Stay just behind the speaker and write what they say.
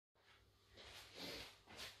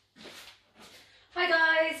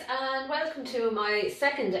welcome to my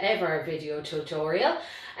second ever video tutorial.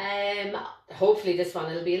 Hopefully this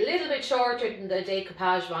one will be a little bit shorter than the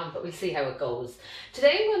decoupage one, but we'll see how it goes.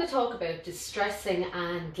 Today I'm going to talk about distressing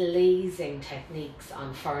and glazing techniques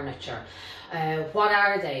on furniture. What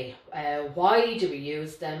are they? Why do we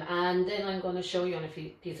use them? And then I'm going to show you on a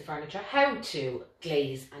piece of furniture how to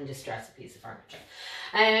glaze and distress a piece of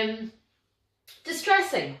furniture.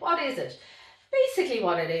 Distressing, what is it? Basically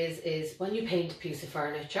what it is when you paint a piece of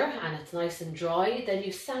furniture and it's nice and dry, then you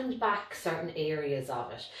sand back certain areas of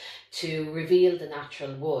it to reveal the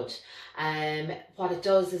natural wood. What it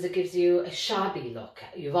does is it gives you a shabby look.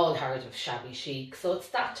 You've all heard of shabby chic, so it's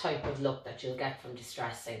that type of look that you'll get from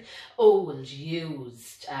distressing. Old,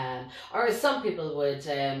 used, or as some people would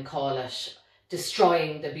call it,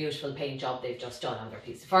 destroying the beautiful paint job they've just done on their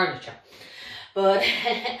piece of furniture. But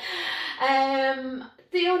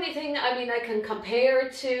the only thing I can compare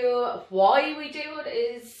to why we do it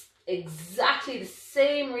is exactly the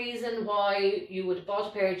same reason why you would have bought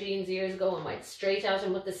a pair of jeans years ago and went straight at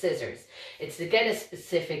them with the scissors. It's to get a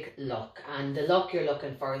specific look, and the look you're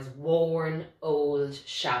looking for is worn, old,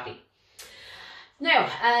 shabby. Now,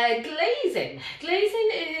 glazing. Glazing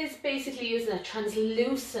is basically using a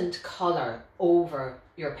translucent colour over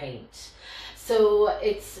your paint. So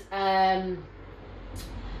it's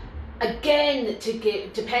again,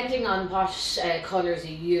 depending on what colours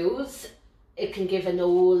you use, it can give an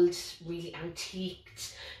old, really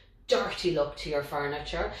antiqued, dirty look to your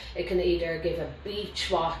furniture. It can either give a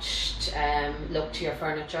beach-washed look to your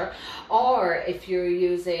furniture, or if you're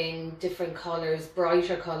using different colours,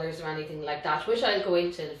 brighter colours or anything like that, which I'll go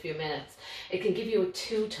into in a few minutes, it can give you a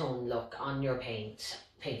two-tone look on your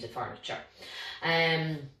painted furniture.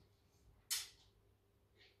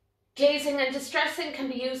 Glazing and distressing can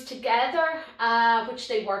be used together, which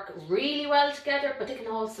they work really well together, but they can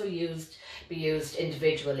also be used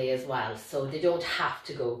individually as well, so they don't have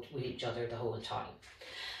to go with each other the whole time.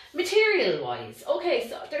 Material wise, okay,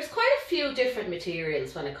 so there's quite a few different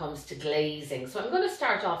materials when it comes to glazing, so I'm going to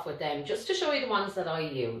start off with them just to show you the ones that I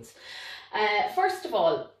use. First of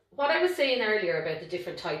all, what I was saying earlier about the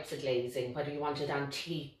different types of glazing, whether you wanted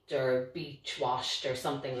antiqued or beach washed or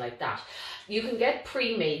something like that, you can get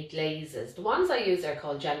pre-made glazes. The ones I use are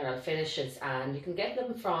called general finishes, and you can get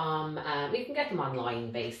them from, you can get them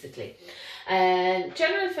online basically.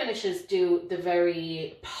 General finishes do the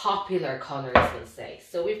very popular colours, we'll say.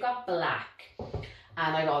 So we've got black,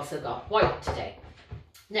 and I've also got white today.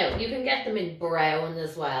 Now, you can get them in brown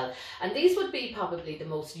as well, and these would be probably the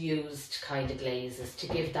most used kind of glazes to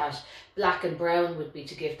give that. Black and brown would be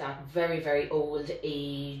to give that very, very old,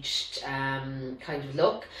 aged kind of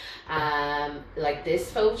look, like this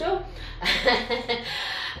photo.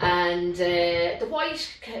 And the white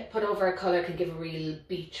put over a colour can give a real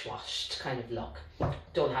beach washed kind of look.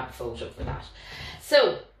 Don't have a photo for that.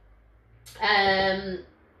 So,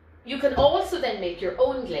 you can also then make your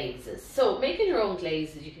own glazes. So making your own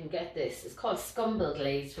glazes, you can get this. It's called Scumble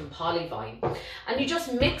Glaze from Polyvine. And you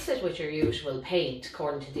just mix it with your usual paint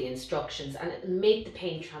according to the instructions, and it'll make the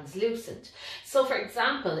paint translucent. So for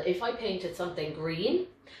example, if I painted something green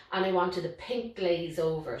and I wanted a pink glaze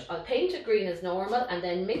over it, I'll paint it green as normal and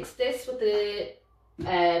then mix this with the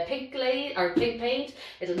pink glaze or pink paint.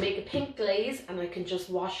 It'll make a pink glaze, and I can just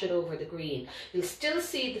wash it over the green. You'll still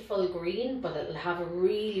see the full green, but it'll have a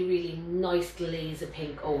really, really nice glaze of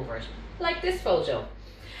pink over it, like this photo.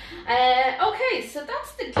 Okay, so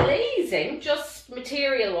that's the glazing, just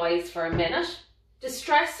material wise for a minute.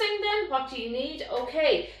 Distressing then, what do you need?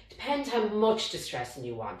 Okay, depends how much distressing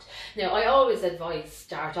you want. Now, I always advise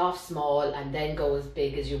start off small and then go as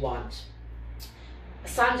big as you want. A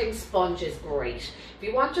sanding sponge is great. If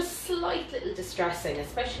you want just slight little distressing,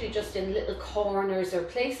 especially just in little corners or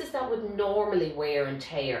places that would normally wear and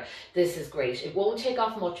tear, this is great. It won't take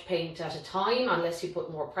off much paint at a time unless you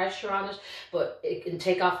put more pressure on it, but it can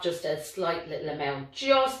take off just a slight little amount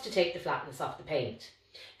just to take the flatness off the paint.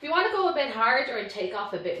 If you want to go a bit harder and take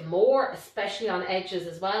off a bit more, especially on edges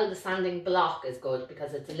as well, the sanding block is good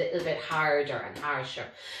because it's a little bit harder and harsher.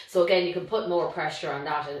 So again, you can put more pressure on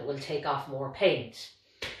that and it will take off more paint.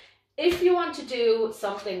 If you want to do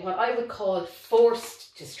something what I would call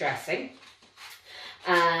forced distressing,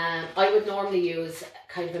 I would normally use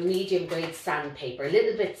kind of a medium grade sandpaper,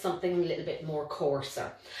 something a little bit more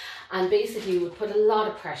coarser. And basically you would put a lot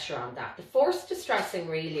of pressure on that. The forced distressing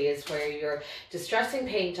really is where you're distressing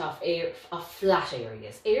paint off flat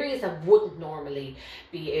areas that wouldn't normally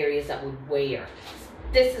be areas that would wear.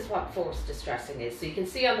 This is what forced distressing is. So you can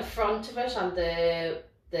see on the front of it, on the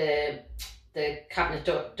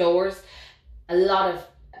cabinet doors, a lot of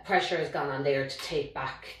pressure has gone on there to take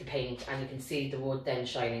back the paint, and you can see the wood then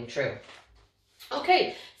shining through.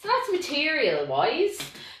 Okay, so that's material wise.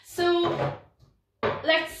 So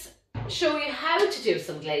let's show you how to do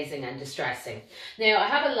some glazing and distressing. Now I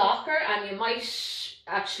have a locker, and you might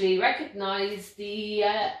actually recognise the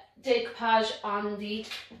decoupage on the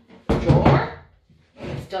drawer.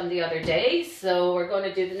 It's done the other day, so we're going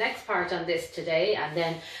to do the next part on this today, and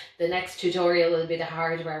then the next tutorial will be the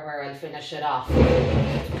hardware where I'll finish it off.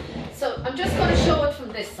 So I'm just going to show it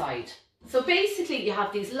from this side. So basically you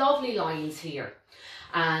have these lovely lines here,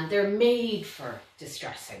 and they're made for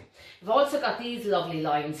distressing. We've also got these lovely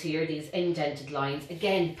lines here, these indented lines,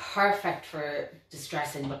 again perfect for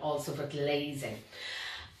distressing but also for glazing.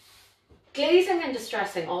 Glazing and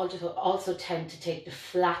distressing also tend to take the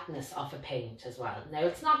flatness off a paint as well. Now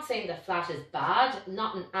it's not saying that flat is bad,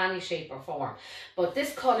 not in any shape or form, but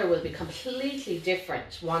this colour will be completely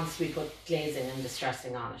different once we put glazing and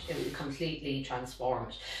distressing on it. It will completely transform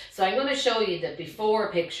it. So I'm going to show you the before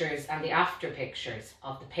pictures and the after pictures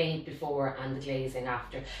of the paint before and the glazing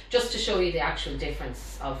after, just to show you the actual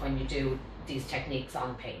difference of when you do these techniques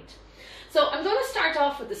on paint. So I'm going to start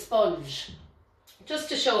off with the sponge, just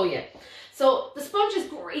to show you. So the sponge is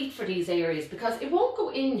great for these areas because it won't go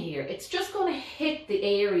in here. It's just going to hit the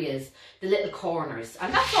areas, the little corners.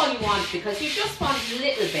 And that's all you want, because you just want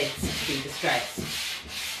little bits to be distressed.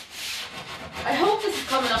 I hope this is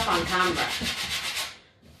coming up on camera.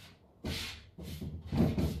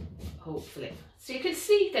 Hopefully. So you can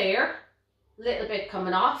see there, a little bit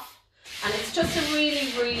coming off. And it's just a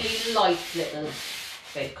really, really light little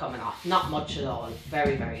bit coming off. Not much at all.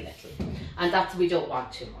 Very, very little. And that's, we don't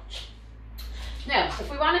want too much. Now, if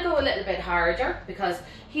we want to go a little bit harder, because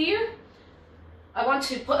here I want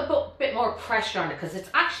to put a bit more pressure on it, because it's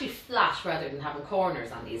actually flat rather than having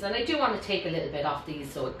corners on these. And I do want to take a little bit off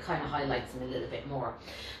these so it kind of highlights them a little bit more.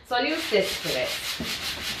 So I'll use this for this.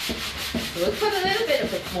 So we'll put a little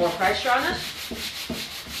bit more pressure on it.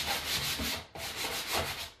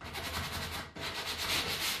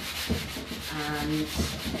 And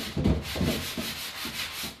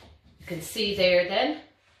you can see there then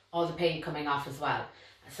all the paint coming off as well.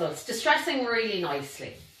 So it's distressing really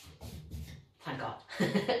nicely. Thank God.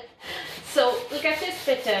 So we'll get this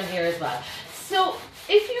bit down here as well. So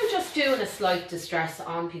if you're just doing a slight distress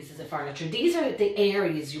on pieces of furniture, these are the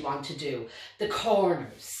areas you want to do. The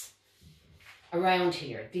corners around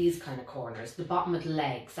here, these kind of corners, the bottom of the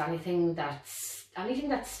legs, anything that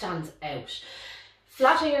stands out.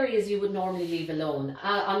 Flat areas you would normally leave alone,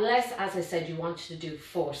 unless, as I said, you wanted to do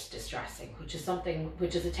forced distressing, which is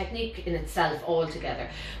a technique in itself altogether,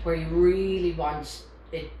 where you really want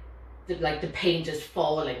it, like the paint is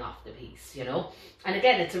falling off the piece, you know. And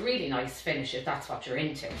again, it's a really nice finish if that's what you're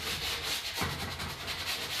into.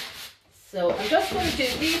 So I'm just going to do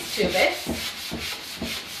these two bits.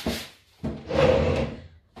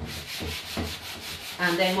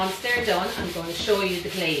 And then once they're done, I'm going to show you the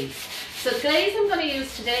glaze. So the glaze I'm going to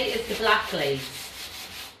use today is the black glaze.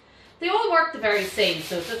 They all work the very same,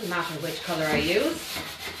 so it doesn't matter which colour I use.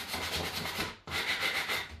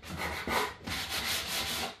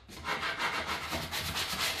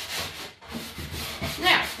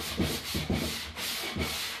 Now,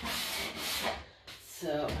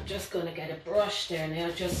 so I'm just going to get a brush there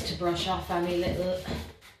now, just to brush off any little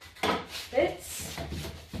bits.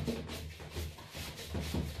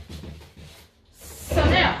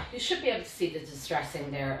 You should be able to see the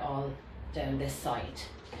distressing there all down this side.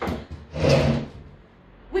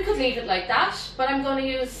 We could leave it like that, but I'm going to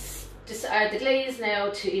use the glaze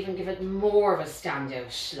now to even give it more of a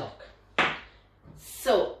standout look.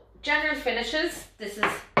 So, general finishes, this is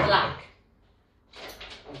black.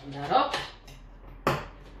 Open that up.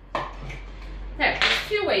 Now, there's a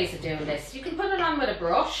few ways of doing this. You can put it on with a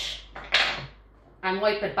brush and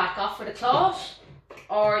wipe it back off with a cloth,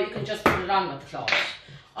 or you can just put it on with the cloth.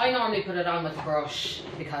 I normally put it on with a brush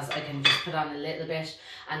because I can just put on a little bit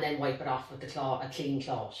and then wipe it off with the cloth, a clean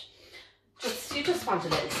cloth. You just want a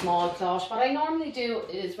little small cloth. What I normally do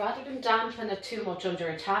is, rather than dampen it too much under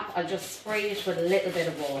a tap, I'll just spray it with a little bit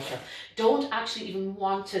of water. Don't actually even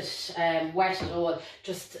want it wet at all,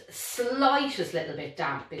 just slightest little bit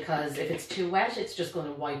damp, because if it's too wet it's just going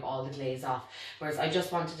to wipe all the glaze off. Whereas I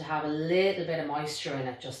just wanted to have a little bit of moisture in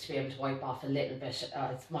it, just to be able to wipe off a little bit,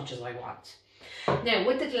 as much as I want. Now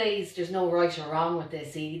with the glaze, there's no right or wrong with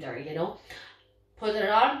this either, you know. Put it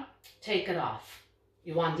on, take it off.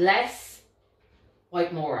 You want less,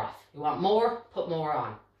 wipe more off. You want more, put more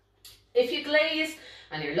on. If you glaze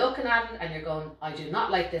and you're looking at it and you're going, I do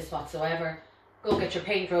not like this whatsoever, go get your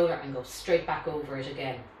paint roller and go straight back over it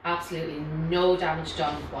again. Absolutely no damage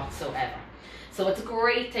done whatsoever. So it's a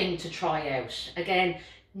great thing to try out. Again,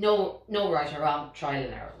 no right or wrong, trial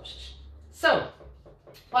and error with it. So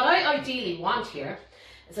what I ideally want here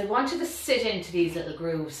is I want you to sit into these little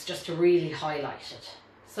grooves just to really highlight it.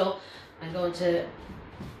 So I'm going to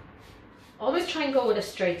always try and go with a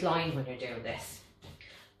straight line when you're doing this.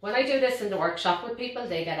 When I do this in the workshop with people,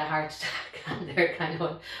 they get a heart attack and they're kind of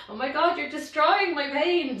going, oh my God, you're destroying my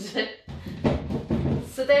paint.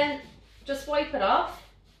 So then just wipe it off.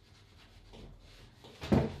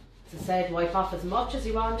 As I said, wipe off as much as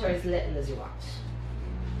you want or as little as you want.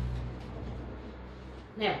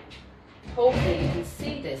 Now, hopefully you can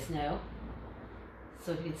see this now.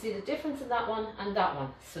 So you can see the difference in that one and that one.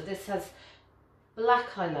 So this has black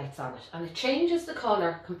highlights on it and it changes the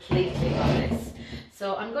colour completely on this.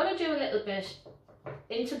 So I'm going to do a little bit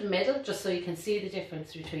into the middle just so you can see the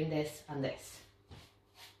difference between this and this.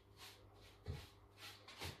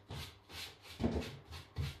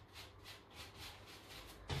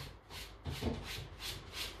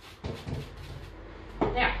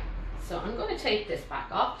 Now, so I'm going to take this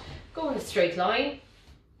back off, go in a straight line,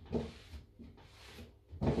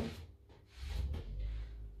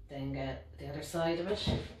 then get the other side of it,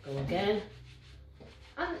 go again,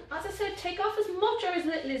 and as I said, take off as much or as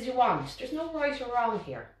little as you want. There's no right or wrong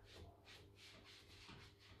here.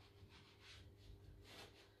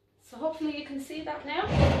 So hopefully you can see that now.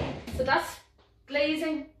 So that's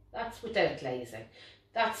glazing, that's without glazing,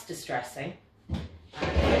 that's distressing. And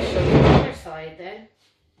I'll show you the other side then.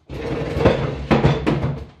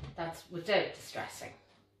 That's without distressing.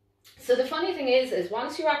 So the funny thing is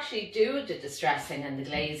once you actually do the distressing and the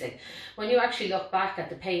glazing, when you actually look back at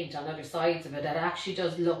the paint on other sides of it, it actually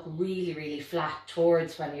does look really, really flat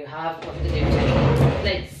towards when you have put the new technique in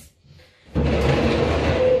place.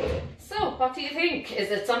 So what do you think?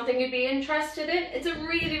 Is it something you'd be interested in? It's a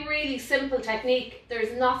really, really simple technique.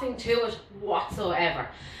 There's nothing to it whatsoever.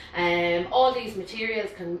 All these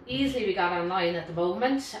materials can easily be got online at the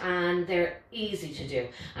moment and they're easy to do.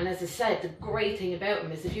 And as I said, the great thing about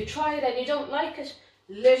them is if you try it and you don't like it,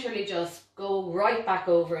 literally just go right back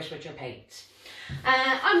over it with your paint.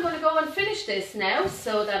 I'm going to go and finish this now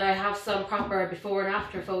so that I have some proper before and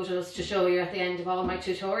after photos to show you at the end of all my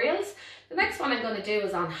tutorials. The next one I'm going to do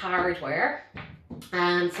is on hardware.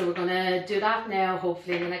 And so we're going to do that now,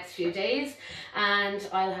 hopefully in the next few days, and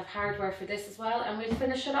I'll have hardware for this as well, and we'll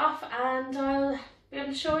finish it off and I'll be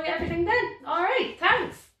able to show you everything then. Alright,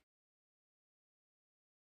 thanks.